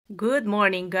Good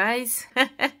morning, guys.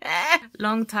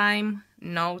 Long time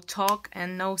no talk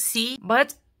and no see,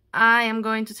 but I am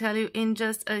going to tell you in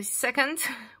just a second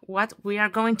what we are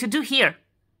going to do here.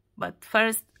 But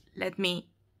first, let me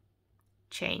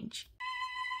change.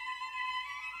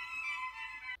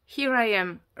 Here I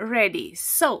am, ready.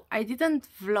 So, I didn't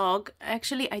vlog,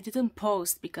 actually I didn't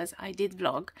post because I did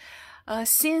vlog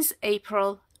since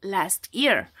April last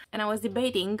year. And I was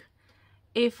debating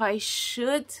if I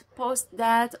should post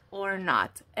that or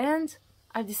not, and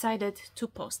I've decided to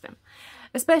post them.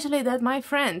 Especially that my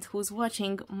friend who's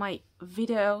watching my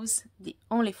videos, the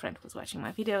only friend who's watching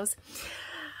my videos,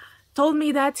 told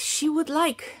me that she would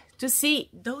like to see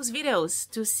those videos,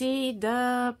 to see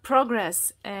the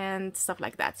progress and stuff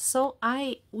like that. So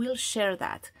I will share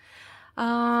that.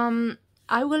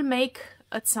 I will make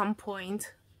at some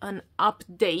point an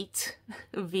update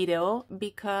video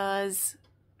because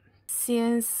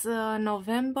since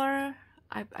November,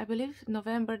 I believe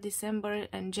November, December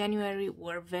and January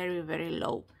were very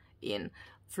low in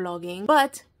vlogging.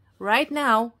 But right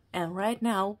now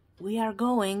we are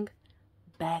going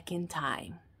back in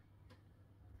time.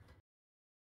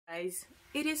 Guys,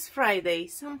 it is Friday,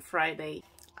 some Friday.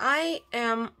 I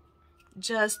am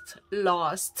just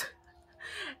lost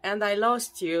and I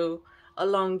lost you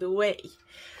along the way.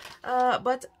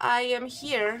 But I am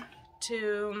here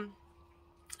to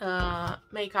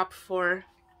make up for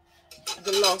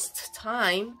the lost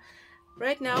time.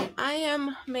 Right now I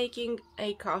am making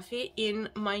a coffee in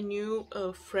my new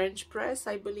French press,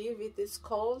 I believe it is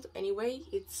called. Anyway,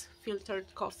 it's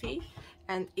filtered coffee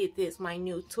and it is my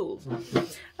new tool.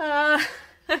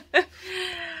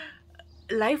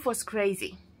 Life was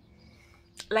crazy.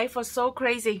 Life was so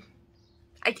crazy.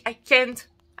 I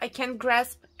can't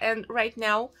grasp, and right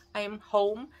now I am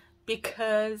home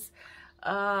because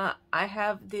I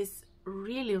have this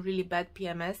really bad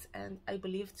PMS, and I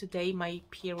believe today my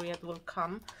period will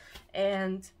come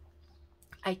and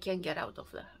I can't get out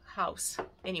of the house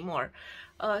anymore.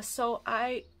 So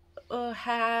I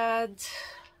had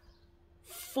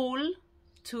full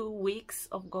 2 weeks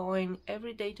of going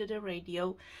every day to the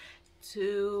radio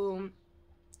to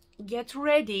get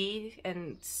ready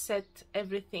and set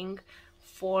everything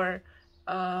for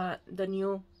the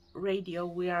new radio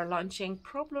we are launching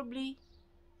probably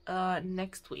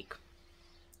next week.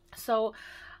 So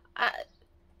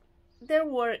there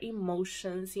were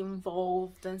emotions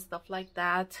involved and stuff like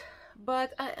that,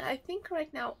 but I think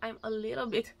right now I'm a little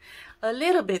bit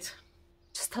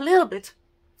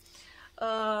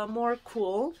more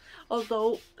cool.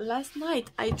 Although last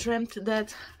night I dreamt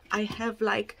that I have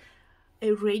like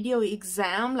a radio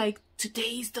exam, like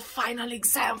today is the final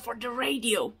exam for the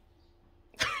radio.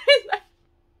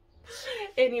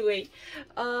 Anyway,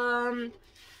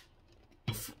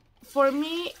 for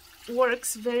me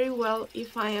works very well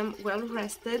if I am well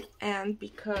rested, and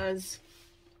because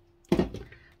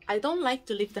I don't like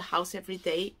to leave the house every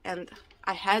day and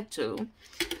I had to,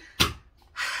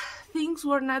 things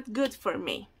were not good for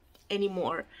me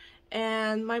anymore,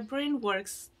 and my brain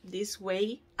works this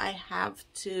way. I have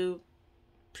to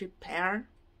prepare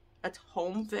at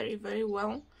home very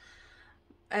well,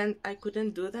 and I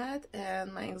couldn't do that,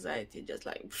 and my anxiety just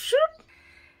like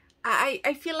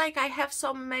I feel like I have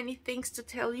so many things to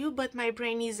tell you, but my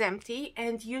brain is empty,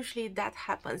 and usually that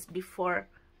happens before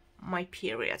my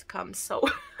period comes. So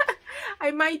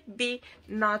I might be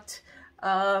not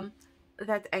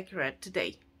that accurate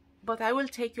today, but I will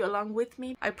take you along with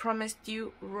me. I promised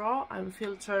you raw,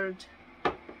 unfiltered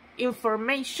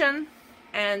information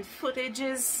and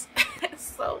footages,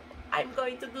 so I'm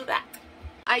going to do that.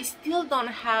 I still don't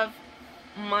have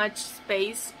much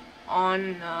space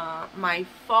on my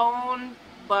phone,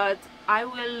 but I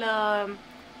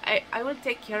will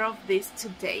take care of this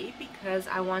today because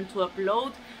I want to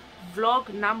upload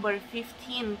vlog number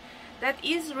 15 that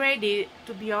is ready,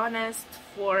 to be honest,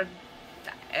 for,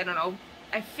 I don't know,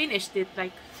 I finished it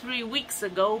like 3 weeks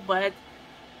ago, but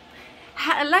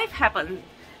life happened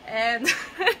and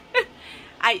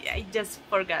I just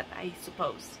forgot, I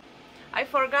suppose. I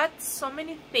forgot so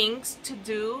many things to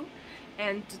do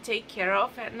and to take care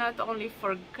of, and not only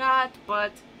forgot,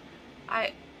 but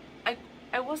I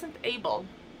wasn't able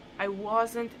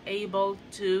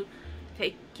to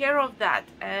take care of that,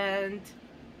 and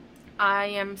I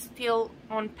am still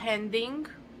on pending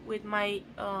with my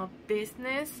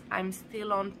business. I'm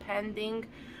still on pending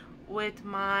with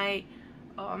my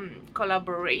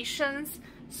collaborations,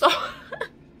 so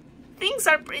things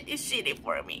are pretty shitty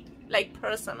for me, like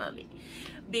personally,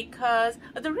 because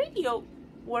the radio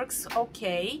works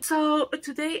okay. So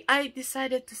today I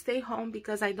decided to stay home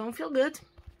because I don't feel good,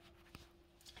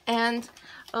 and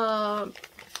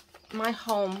my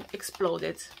home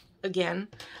exploded again.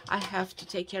 I have to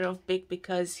take care of Big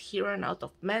because he ran out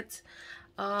of meds.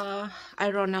 I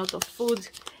run out of food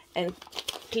and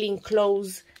clean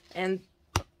clothes, and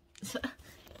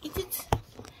it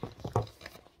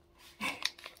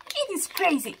is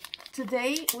crazy.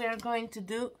 Today we are going to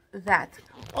do that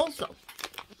also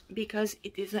because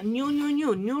it is a new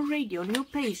radio, new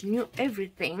page, new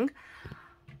everything.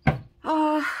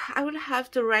 I will have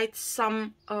to write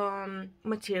some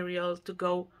material to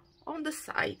go on the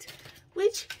site,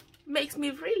 which makes me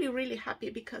really happy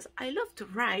because I love to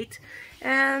write,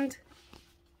 and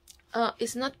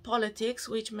it's not politics,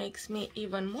 which makes me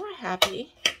even more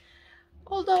happy,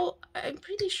 although I'm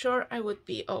pretty sure I would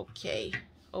be okay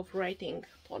of writing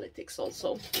politics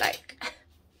also, like,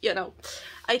 you know,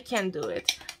 I can do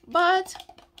it. But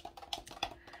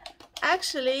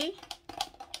actually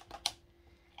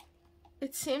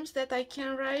it seems that I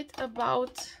can write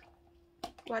about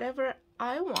whatever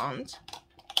I want.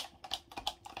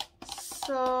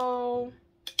 So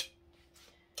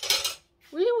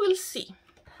we will see.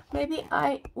 Maybe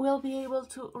I will be able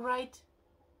to write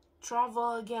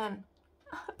travel again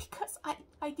because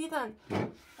I didn't,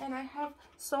 and I have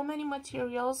so many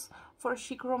materials for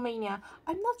Chic Romania.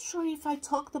 I'm not sure if I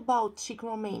talked about Chic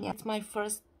Romania. It's my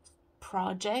first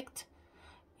project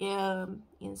in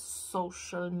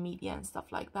social media and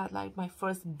stuff like that, like my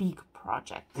first big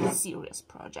project, serious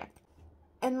project.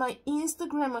 And my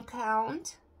Instagram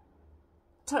account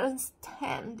turns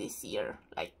 10 this year.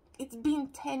 Like, it's been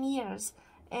 10 years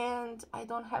and I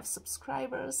don't have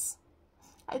subscribers,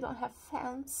 I don't have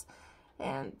fans,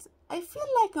 and I feel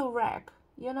like a wreck,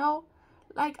 you know?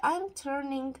 Like, I'm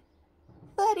turning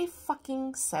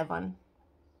 37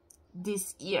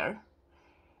 this year,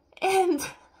 and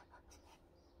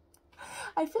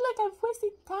I feel like I've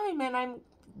wasted time, and I'm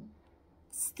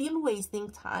still wasting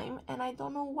time, and I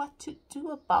don't know what to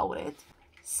do about it.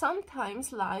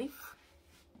 Sometimes life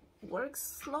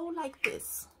works slow like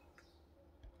this.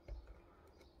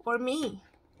 Or me.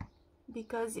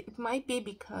 Because it might be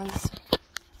because,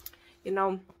 you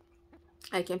know,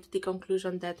 I came to the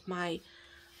conclusion that my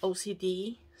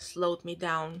OCD slowed me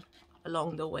down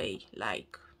along the way,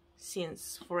 like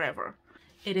since forever.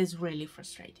 It is really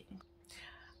frustrating.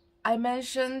 I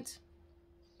mentioned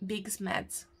Big's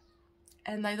meds,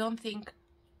 and I don't think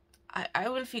I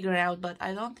will figure it out, but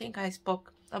I don't think I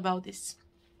spoke about this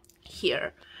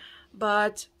here.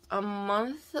 But a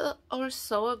month or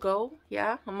so ago,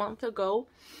 yeah, a month ago,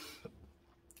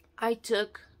 I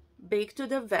took Big to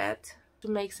the vet to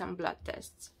make some blood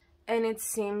tests, and it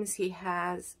seems he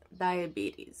has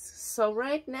diabetes. So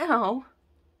right now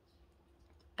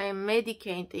I'm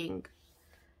medicating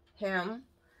him.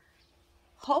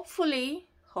 Hopefully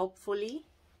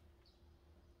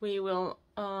we will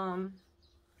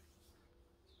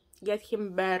get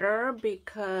him better,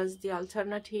 because the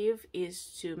alternative is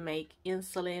to make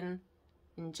insulin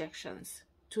injections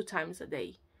 2 times a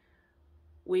day,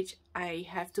 which I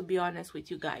have to be honest with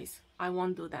you guys, I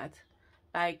won't do that.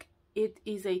 Like, it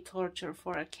is a torture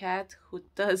for a cat who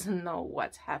doesn't know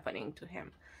what's happening to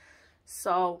him.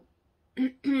 So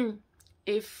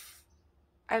if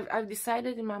I've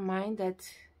decided in my mind that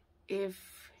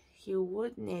if he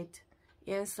would need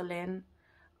insulin,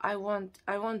 I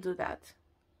won't do that.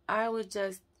 I would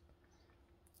just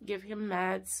give him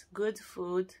meds, good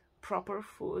food, proper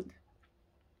food,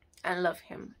 and love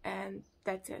him, and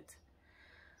that's it.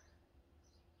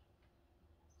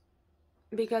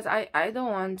 Because I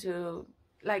don't want to,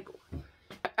 like,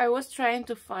 I was trying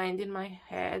to find in my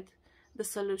head the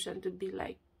solution to be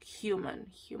like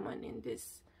human in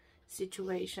this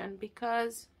situation,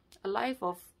 because a life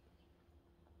of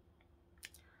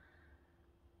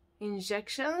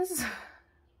injections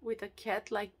with a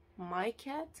cat like my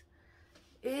cat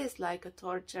is like a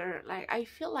torture. Like, I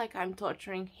feel like I'm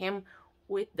torturing him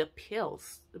with the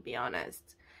pills, to be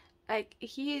honest. Like,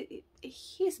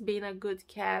 he's been a good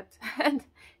cat, and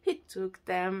he took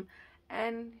them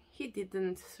and he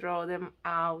didn't throw them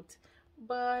out,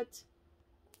 but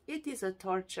it is a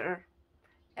torture.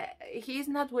 He's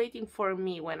not waiting for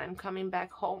me when I'm coming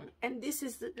back home, and this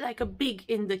is like a big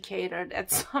indicator that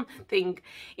something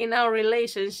in our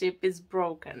relationship is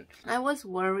broken. I was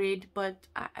worried, but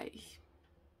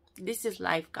this is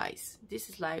life, guys. This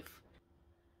is life.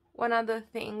 One other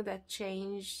thing that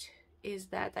changed is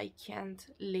that I can't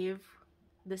leave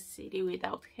the city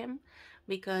without him,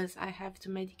 because I have to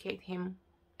medicate him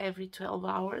every 12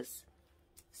 hours.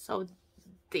 So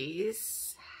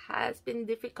this has been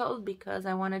difficult, because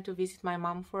I wanted to visit my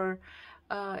mom. For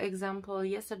example,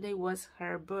 yesterday was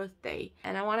her birthday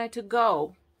and I wanted to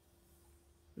go,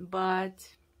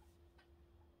 but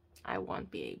I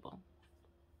won't be able.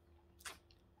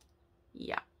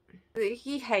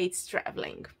 He hates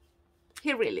traveling.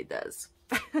 He really does.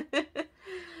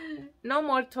 No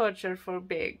more torture for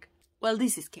Big. Well,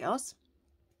 this is chaos.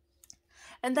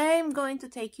 And I am going to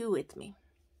take you with me.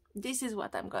 This is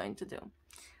what I'm going to do.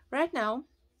 Right now,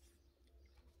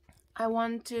 I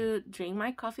want to drink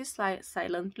my coffee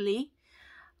silently.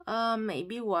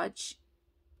 Maybe watch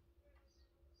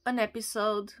an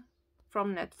episode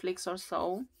from Netflix or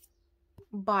so.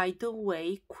 By the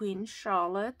way, Queen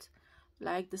Charlotte,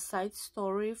 like the side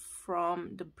story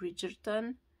from the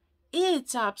Bridgerton,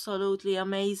 it's absolutely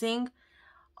amazing.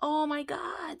 Oh my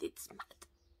god,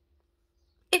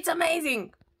 it's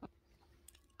amazing.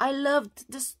 I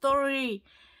loved the story.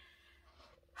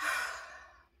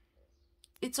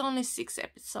 It's only 6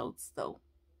 episodes though.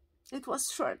 It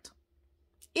was short.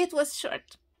 It was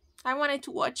short. I wanted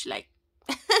to watch like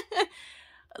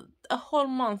a whole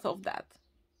month of that.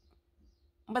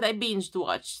 But I binged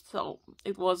watched, so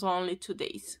it was only 2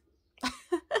 days.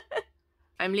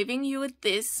 I'm leaving you with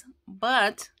this,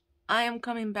 but I am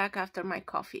coming back after my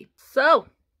coffee. So,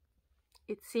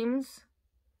 it seems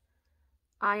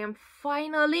I am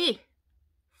finally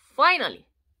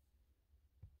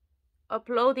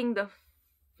uploading the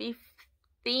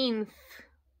 15th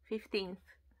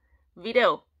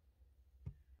video.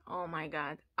 Oh my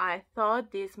god, I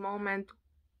thought this moment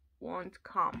won't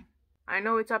come. I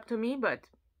know it's up to me, but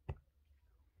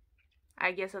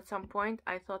I guess at some point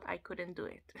I thought I couldn't do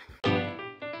it.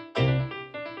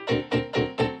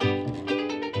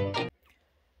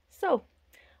 So,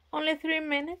 only 3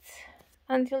 minutes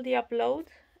until the upload,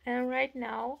 and right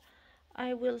now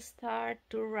I will start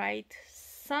to write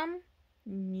some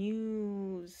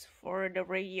news for the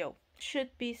radio.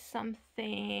 Should be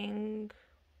something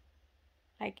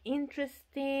like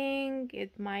interesting.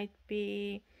 It might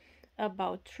be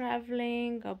about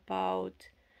traveling, about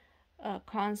a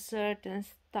concert and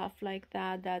stuff like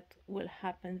that that will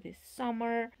happen this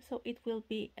summer, so it will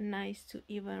be nice to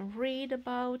even read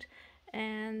about.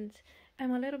 And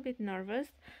I'm a little bit nervous.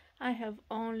 I have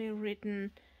only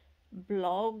written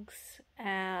blogs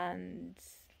and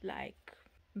like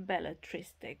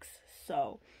bellatristics,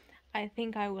 so I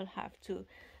think I will have to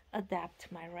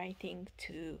adapt my writing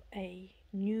to a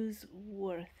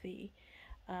newsworthy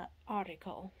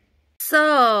article.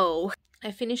 So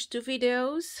I finished 2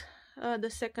 videos. The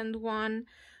second one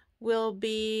will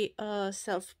be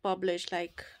self-published,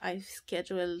 like I've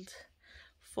scheduled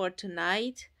for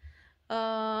tonight.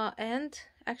 And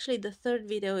actually the third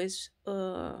video is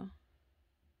on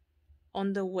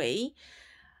the way.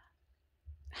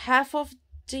 Half of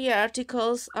the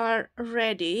articles are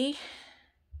ready,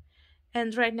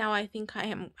 and right now I think I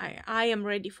am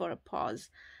ready for a pause.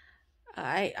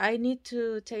 I need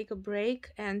to take a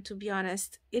break, and to be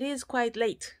honest, it is quite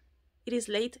late. It is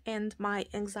late and my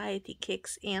anxiety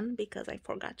kicks in because I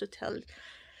forgot to tell.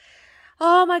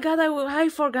 Oh my god, I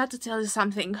forgot to tell you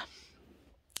something.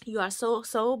 You are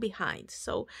so behind.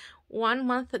 So 1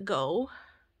 month ago,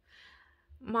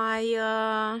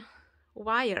 my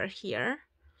wire here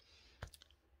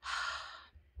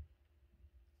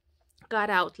got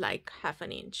out like half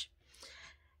an inch.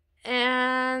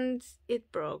 And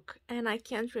it broke, and I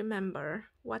can't remember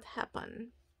what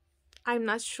happened. I'm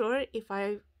not sure if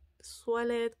I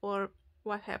swallowed it or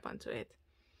what happened to it.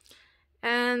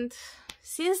 And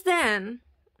since then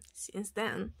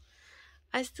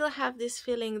I still have this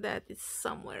feeling that it's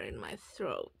somewhere in my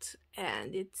throat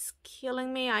and it's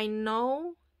killing me. I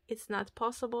know it's not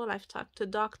possible. I've talked to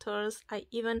doctors. I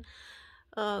even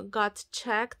got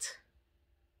checked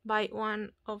by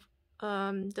one of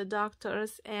the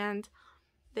doctors, and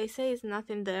they say it's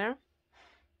nothing there,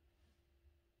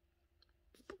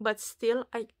 but still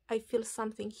I feel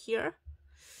something here.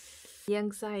 The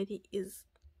anxiety is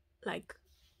like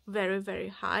very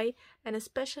high, and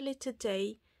especially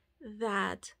today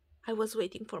that I was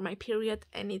waiting for my period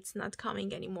and it's not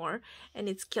coming anymore, and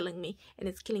it's killing me and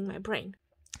it's killing my brain.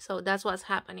 So that's what's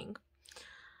happening.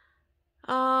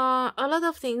 A lot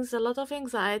of things, a lot of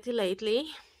anxiety lately,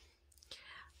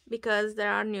 because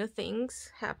there are new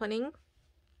things happening,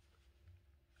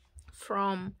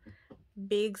 from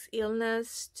Big's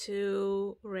illness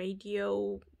to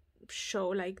radio show,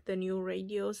 like the new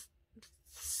radio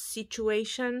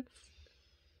situation,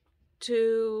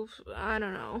 to, I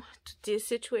don't know, to this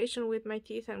situation with my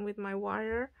teeth and with my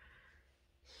wire.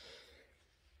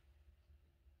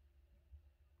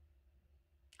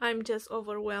 I'm just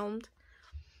overwhelmed.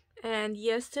 And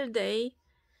yesterday,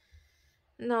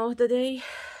 no, the day,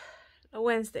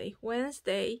 Wednesday,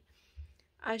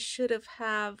 I should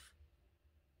have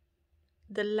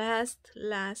the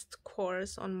last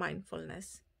course on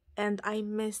mindfulness, and I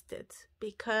missed it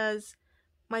because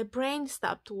my brain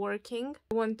stopped working.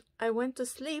 I went to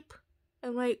sleep,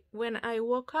 and when I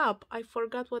woke up, I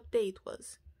forgot what day it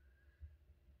was.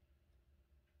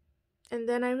 And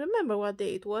then I remember what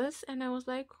day it was, and I was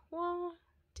like, well,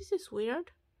 this is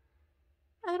weird.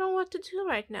 I don't know what to do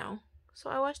right now. So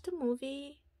I watched a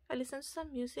movie, I listened to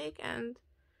some music, and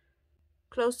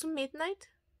close to midnight,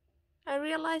 I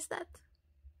realized that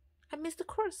I missed the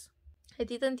course. I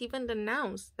didn't even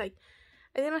announce. Like,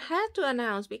 I didn't have to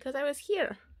announce because I was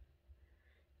here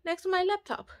next to my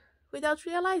laptop without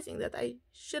realizing that I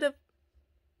should have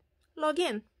logged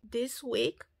in. This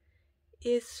week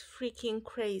is freaking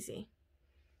crazy.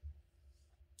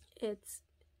 It's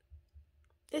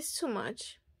too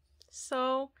much.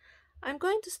 So I'm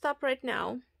going to stop right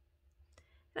now,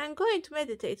 and I'm going to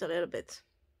meditate a little bit,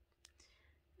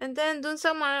 and then do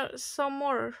some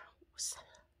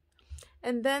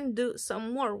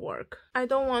more work. I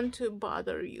don't want to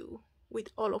bother you with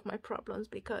all of my problems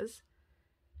because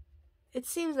it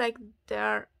seems like there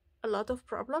are a lot of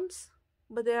problems,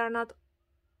 but they are not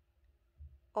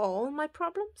all my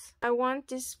problems. I want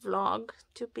this vlog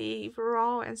to be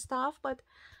raw and stuff, but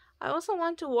I also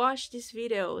want to watch these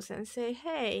videos and say,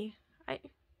 hey, I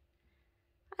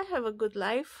have a good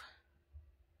life.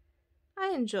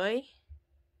 I enjoy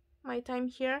my time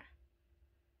here.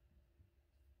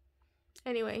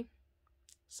 Anyway,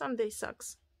 some day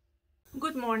sucks.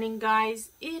 Good morning, guys.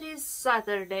 It is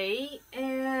Saturday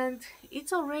and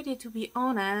it's already, to be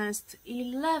honest,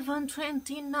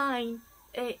 11:29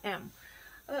 a.m.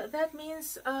 That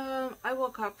means I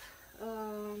woke up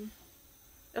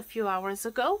a few hours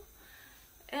ago,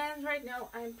 and right now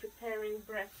I'm preparing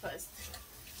breakfast.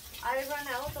 I ran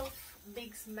out of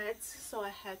Big's meds, so I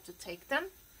had to take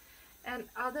them. And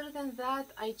other than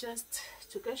that, I just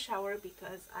took a shower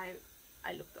because I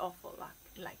looked awful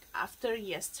like after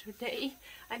yesterday.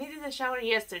 I needed a shower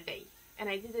yesterday and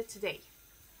I did it today.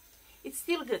 It's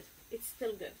still good. It's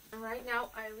still good. And right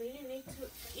now I really need to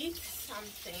eat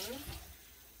something,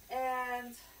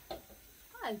 and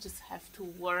I just have to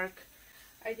work.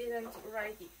 I didn't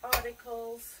write the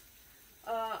articles.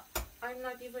 I'm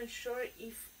not even sure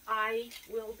if I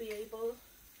will be able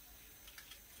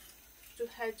to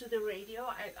head to the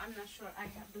radio. I'm not sure I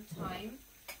have the time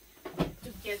to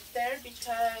get there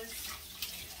because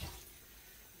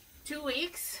 2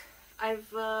 weeks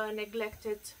I've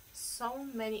neglected so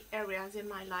many areas in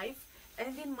my life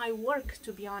and in my work,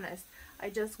 to be honest.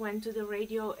 I just went to the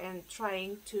radio and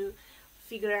trying to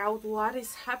figure out what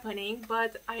is happening,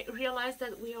 but I realized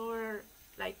that we were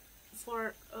like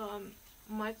for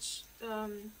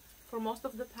most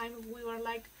of the time we were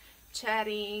like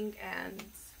chatting and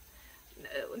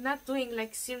not doing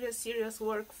like serious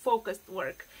work, focused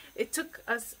work. It took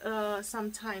us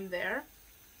some time there.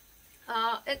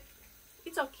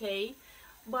 It's okay,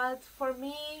 but for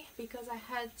me, because I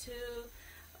had to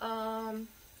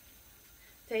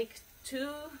take 2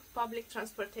 public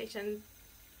transportation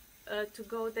to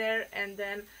go there and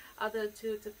then other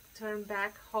 2 to turn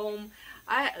back home,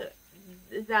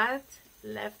 that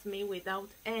left me without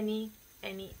any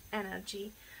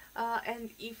energy. And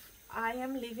if I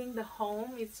am leaving the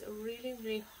home, it's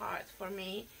really hard for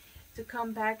me to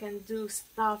come back and do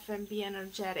stuff and be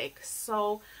energetic.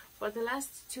 So for the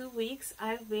last 2 weeks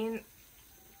I've been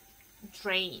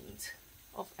drained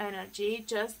of energy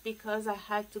just because I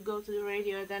had to go to the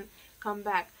radio and then come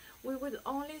back. We would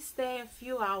only stay a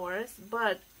few hours,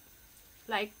 but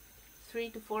like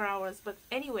 3 to 4 hours. But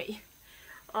anyway,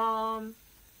 I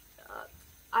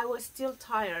was still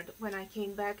tired when I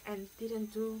came back and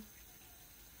didn't do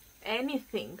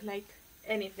anything, like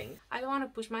anything. I don't want to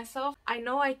push myself. I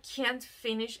know I can't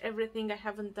finish everything I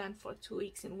haven't done for 2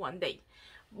 weeks in one day,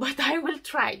 but I will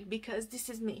try because this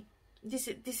is me. This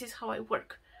is how I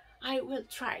work. I will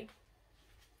try.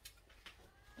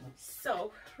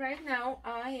 So right now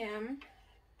I am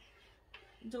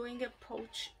doing a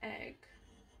poached egg.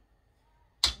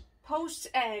 Poached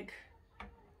egg.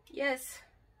 Yes.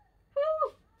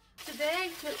 Woo! Today I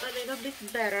feel a little bit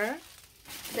better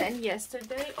than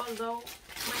yesterday, although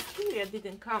my period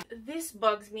didn't come. This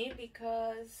bugs me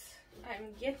because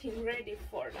I'm getting ready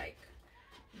for like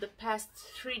the past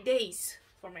 3 days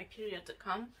for my period to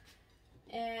come,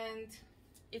 and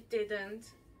it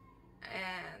didn't,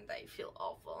 and I feel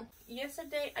awful.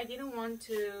 Yesterday I didn't want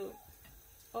to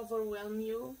overwhelm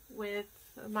you with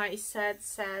my sad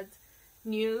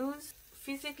news.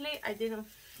 Physically I didn't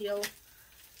feel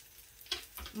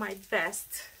my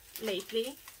best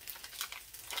lately.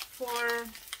 For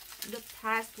the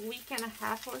past week and a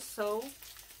half or so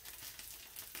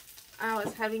I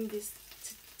was having this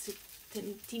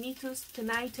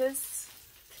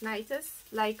tinnitus,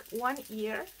 like 1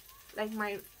 ear like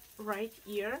my right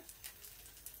ear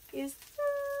is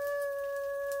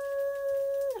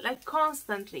like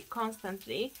constantly,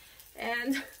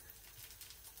 and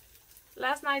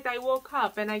last night I woke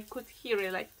up and I could hear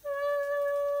it like,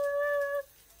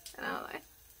 and I was like,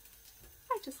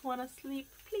 I just want to sleep,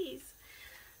 please.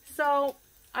 So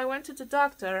I went to the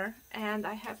doctor and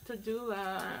I have to do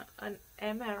an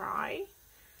MRI,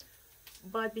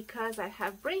 but because I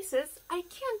have braces, I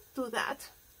can't do that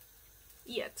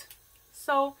yet.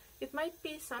 So it might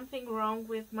be something wrong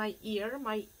with my ear,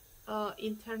 my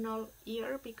internal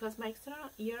ear, because my external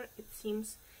ear, it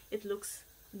seems it looks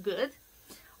good.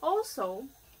 Also,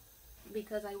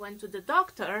 because I went to the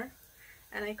doctor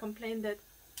and I complained that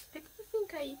I don't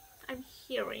think I'm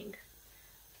hearing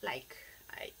like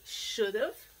I should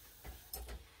have.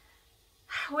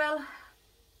 Well,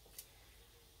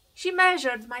 she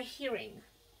measured my hearing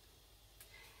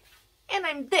and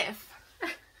I'm deaf.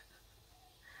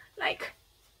 Like,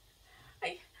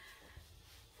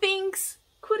 things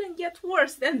couldn't get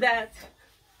worse than that.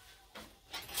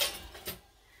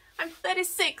 I'm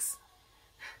 36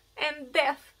 and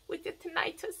deaf with a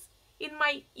tinnitus in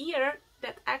my ear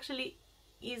that actually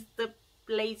is the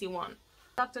lazy one.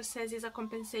 Doctor says it's a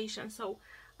compensation, so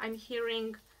I'm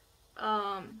hearing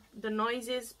the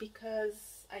noises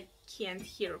because I can't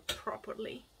hear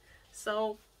properly.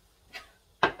 So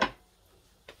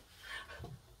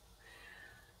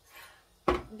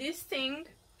this thing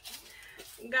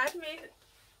got me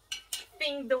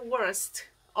think the worst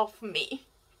of me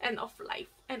and of life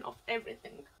and of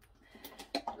everything.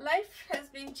 Life has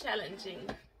been challenging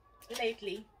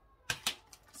lately,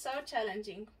 so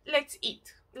challenging. Let's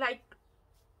eat. Like,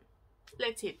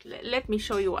 let's eat. Let me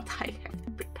show you what I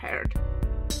have prepared.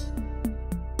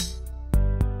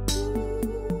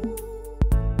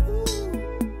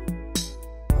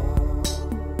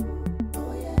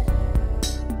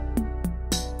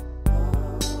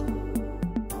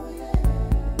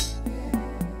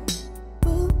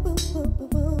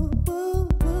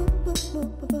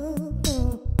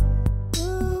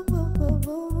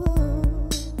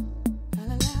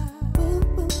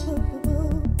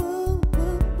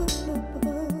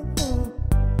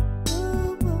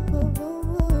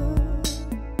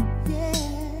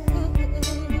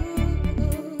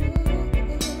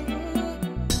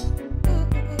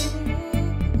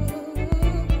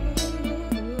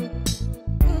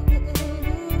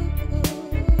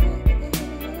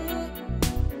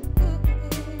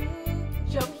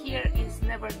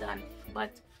 Done,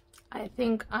 but I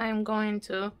think I'm going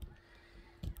to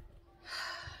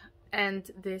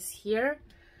end this here.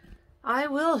 I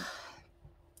will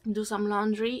do some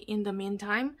laundry in the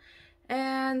meantime,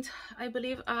 and I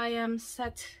believe I am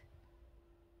set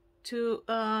to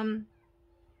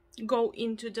go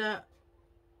into the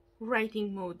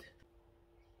writing mood.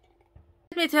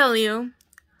 Let me tell you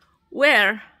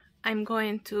where I'm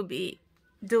going to be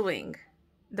doing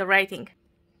the writing.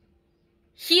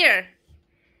 Here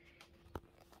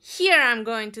I'm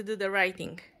going to do the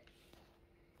writing.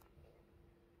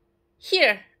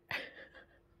 Here.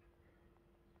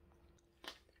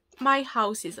 My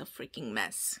house is a freaking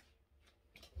mess.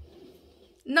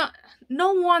 No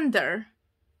wonder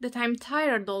that I'm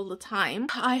tired all the time.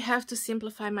 I have to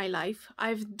simplify my life.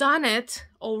 I've done it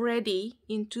already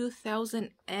in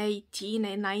 2018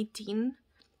 and 19.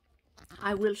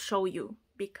 I will show you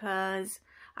because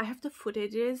I have the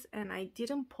footages and I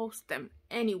didn't post them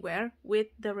anywhere with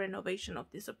the renovation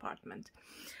of this apartment.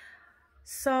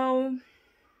 So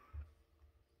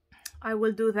I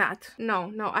will do that.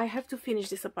 No, I have to finish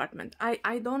this apartment.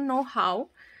 I don't know how.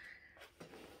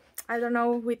 I don't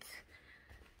know with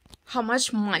how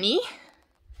much money,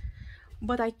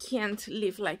 but I can't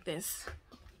live like this.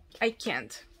 I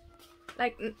can't.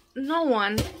 Like, no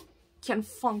one can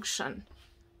function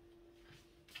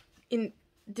in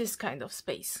this kind of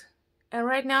space. And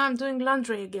right now I'm doing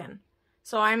laundry again.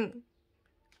 So I'm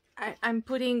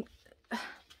putting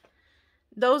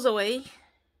those away.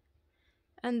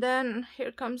 And then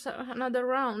here comes another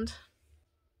round.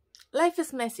 Life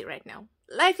is messy right now.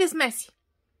 Life is messy.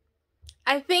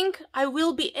 I think I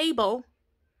will be able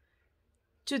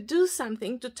to do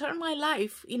something to turn my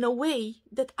life in a way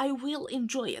that I will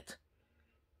enjoy it.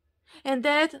 And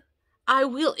that I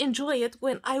will enjoy it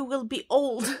when I will be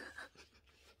old.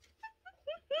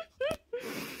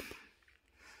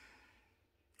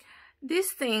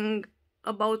 This thing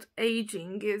about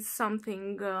aging is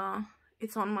something,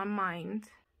 it's on my mind.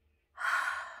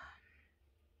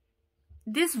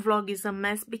 This vlog is a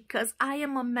mess because I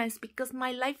am a mess, because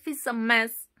my life is a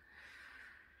mess.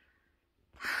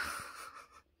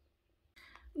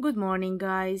 Good morning,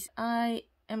 guys. I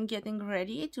am getting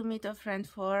ready to meet a friend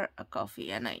for a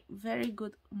coffee and a very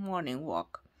good morning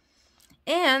walk.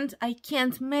 And I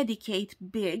can't medicate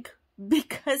Big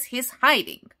because he's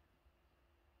hiding.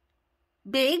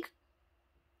 Big?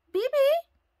 Baby?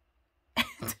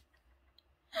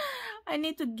 I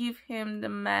need to give him the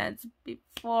meds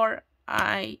before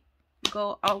I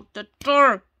go out the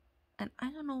door. And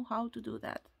I don't know how to do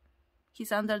that.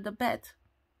 He's under the bed.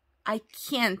 I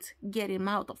can't get him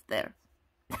out of there.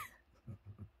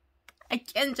 I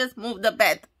can't just move the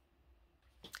bed.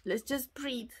 Let's just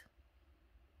breathe.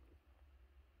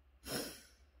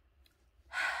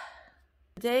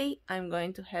 Today I'm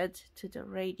going to head to the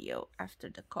radio after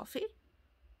the coffee,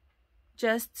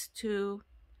 just to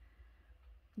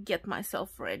get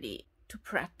myself ready to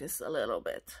practice a little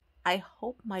bit. I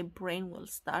hope my brain will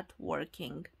start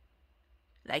working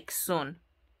like soon,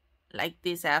 like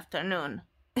this afternoon,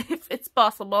 if it's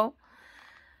possible,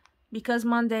 because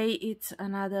Monday it's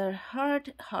another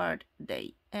hard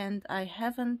day and I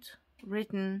haven't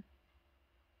written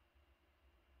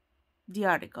the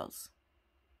articles.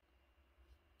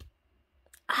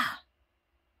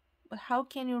 But how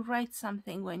can you write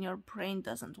something when your brain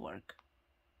doesn't work?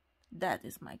 That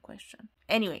is my question.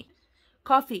 Anyway,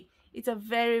 coffee. It's a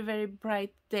very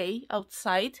bright day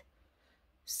outside,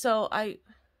 so I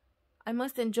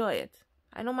must enjoy it.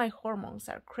 I know my hormones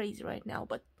are crazy right now,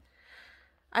 but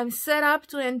I'm set up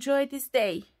to enjoy this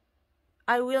day.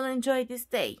 I will enjoy this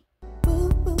day.